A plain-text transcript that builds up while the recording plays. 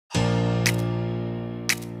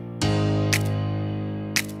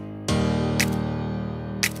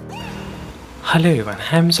Hello everyone,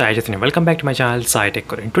 I'm Sajid and welcome back to my channel SciTech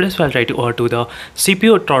Korean. Today I'll try to do the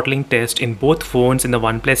CPU throttling test in both phones in the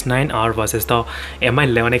OnePlus 9R versus the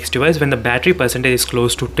Mi11X device when the battery percentage is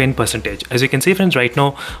close to 10%. As you can see friends, right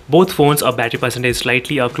now both phones are battery percentage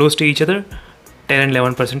slightly close to each other, 10 and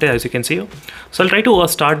 11% as you can see. So I'll try to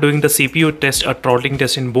start doing the CPU test, a throttling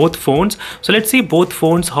test in both phones. So let's see both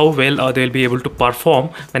phones how well they'll be able to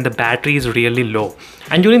perform when the battery is really low.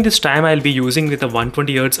 And during this time I'll be using with the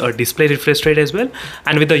 120Hz display refresh rate as well,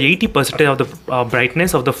 and with the 80% of the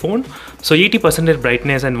brightness of the phone. So 80%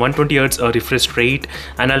 brightness and 120Hz refresh rate,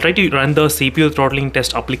 and I'll try to run the CPU throttling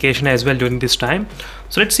test application as well during this time.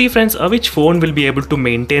 So let's see friends, which phone will be able to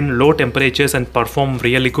maintain low temperatures and perform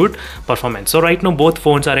really good performance. So right now both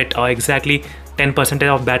phones are at exactly 10%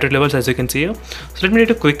 of battery levels as you can see here. So let me need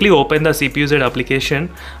to quickly open the CPU-Z application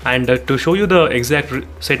and to show you the exact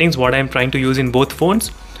settings what I'm trying to use in both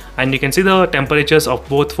phones, and you can see the temperatures of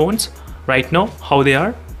both phones right now how they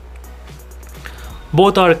are.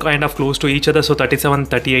 Both are kind of close to each other, so 37,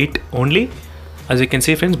 38 only as you can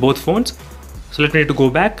see friends, both phones. So let me need to go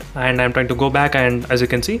back, and I'm trying to go back, and as you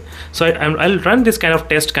can see, so I'll run this kind of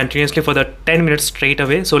test continuously for the 10 minutes straight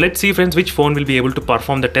away. So let's see friends which phone will be able to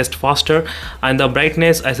perform the test faster. And the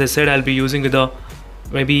brightness, as I said, I'll be using with the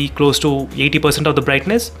maybe close to 80% of the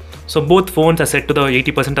brightness. So both phones are set to the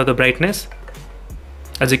 80% of the brightness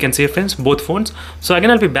as you can see friends, both phones. So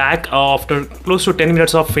again I'll be back after close to 10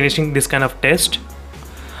 minutes of finishing this kind of test.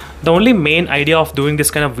 The only main idea of doing this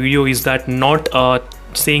kind of video is that not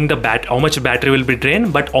seeing the how much battery will be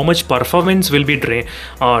drained, but how much performance will be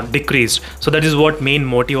decreased. So that is what main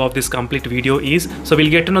motive of this complete video is. So we'll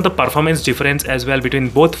get to know the performance difference as well between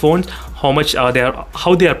both phones, how much how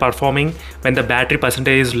they are performing when the battery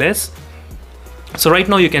percentage is less. So right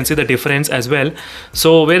now you can see the difference as well.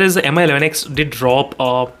 So whereas the Mi11X did drop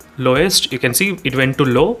lowest, you can see it went to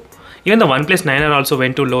low. Even the OnePlus 9R also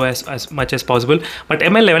went to low as much as possible, but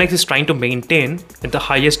Mi11X is trying to maintain at the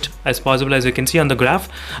highest as possible as you can see on the graph.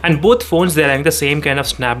 And both phones, they're having the same kind of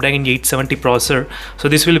Snapdragon 870 processor. So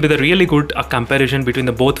this will be the really good comparison between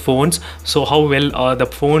the both phones. So how well the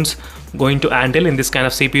phones going to handle in this kind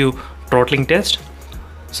of CPU throttling test.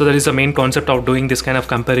 So that is the main concept of doing this kind of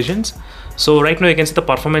comparisons. So right now you can see the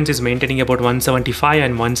performance is maintaining about 175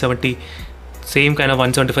 and 170, same kind of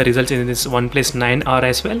 175 results in this OnePlus 9R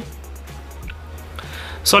as well.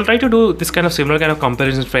 So I'll try to do this kind of similar kind of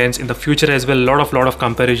comparisons friends in the future as well, lot of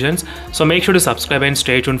comparisons. So make sure to subscribe and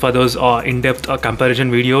stay tuned for those in-depth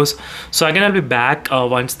comparison videos. So again I'll be back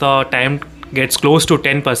once the time gets close to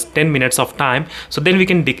 10 minutes of time. So then we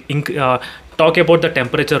can talk about the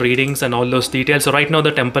temperature readings and all those details. So right now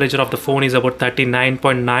the temperature of the phone is about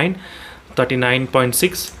 39.9,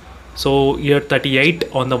 39.6. So here 38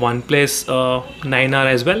 on the OnePlus 9R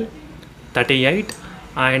as well, 38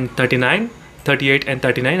 and 39. 38 and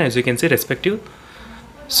 39 as you can see respective.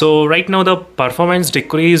 So right now the performance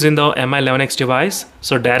decrease in the Mi11X device,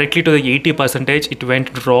 so directly to the 80% it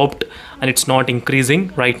went dropped and it's not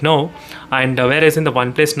increasing right now. And whereas in the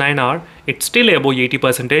OnePlus 9R it's still above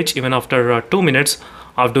 80% even after 2 minutes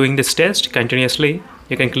of doing this test continuously.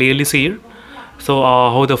 You can clearly see here. So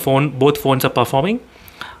how the both phones are performing.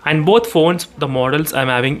 And both phones, the models I'm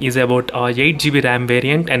having is about 8GB RAM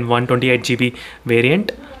variant and 128GB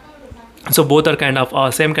variant. So both are kind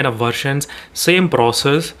of same kind of versions, same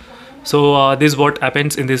process. So this is what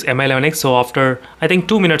happens in this Mi11X. So after I think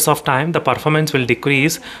 2 minutes of time, the performance will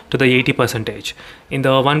decrease to the 80%. In the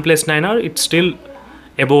OnePlus 9R, it's still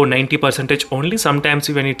above 90% only. Sometimes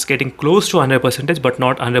even it's getting close to 100%, but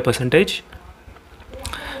not 100%.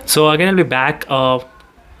 So again, I'll be back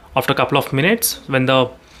after a couple of minutes when the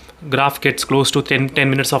graph gets close to 10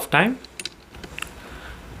 minutes of time.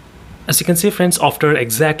 As you can see friends, after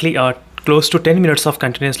exactly close to 10 minutes of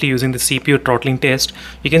continuously using the CPU throttling test,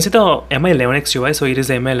 you can see the Mi11X device. So it is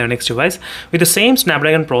the Mi11X device with the same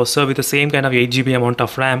Snapdragon processor with the same kind of 8GB amount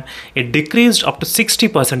of RAM. It decreased up to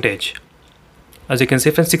 60%. As you can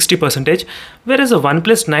see, 60%. Whereas the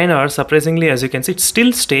OnePlus 9R, surprisingly, as you can see, it's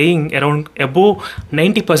still staying around above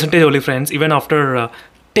 90% only friends, even after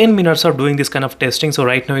 10 minutes of doing this kind of testing. So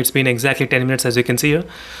right now it's been exactly 10 minutes as you can see here.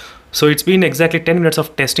 So it's been exactly 10 minutes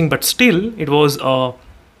of testing, but still it was above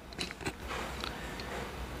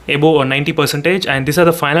 90%. And these are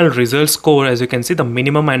the final results score. As you can see, the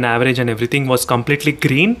minimum and average and everything was completely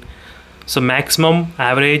green. So maximum,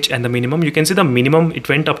 average and the minimum, you can see the minimum it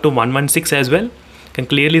went up to 116 as well. You can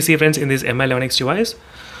clearly see friends in this Mi11X device.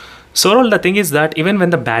 So overall the thing is that even when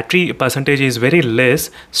the battery percentage is very less,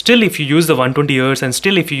 still if you use the 120Hz and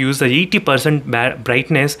still if you use the 80%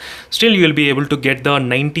 brightness, still you will be able to get the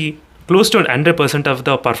 90 close to 100% of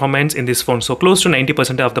the performance in this phone, so close to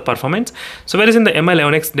 90% of the performance. So whereas in the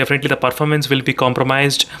Mi11X, definitely the performance will be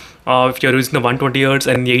compromised if you're using the 120 Hz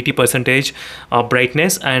and the 80%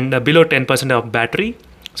 brightness and below 10% of battery.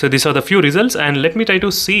 So these are the few results, and let me try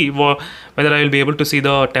to see whether I will be able to see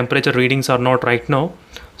the temperature readings or not right now.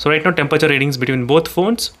 So right now temperature readings between both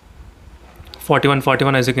phones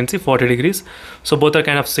 41 as you can see, 40 degrees, so both are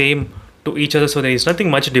kind of same to each other, so there is nothing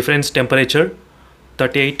much difference temperature,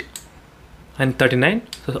 38 and 39.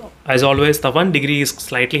 So as always, the 1 degree is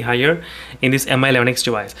slightly higher in this Mi11X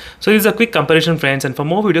device. So this is a quick comparison, friends, and for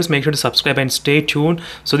more videos make sure to subscribe and stay tuned.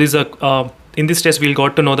 So this is a in this test we'll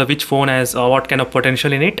got to know which phone has what kind of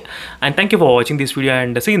potential in it. And thank you for watching this video,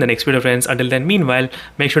 and see you in the next video, friends. Until then, meanwhile,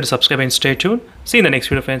 make sure to subscribe and stay tuned. See you in the next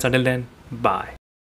video, friends. Until then, bye.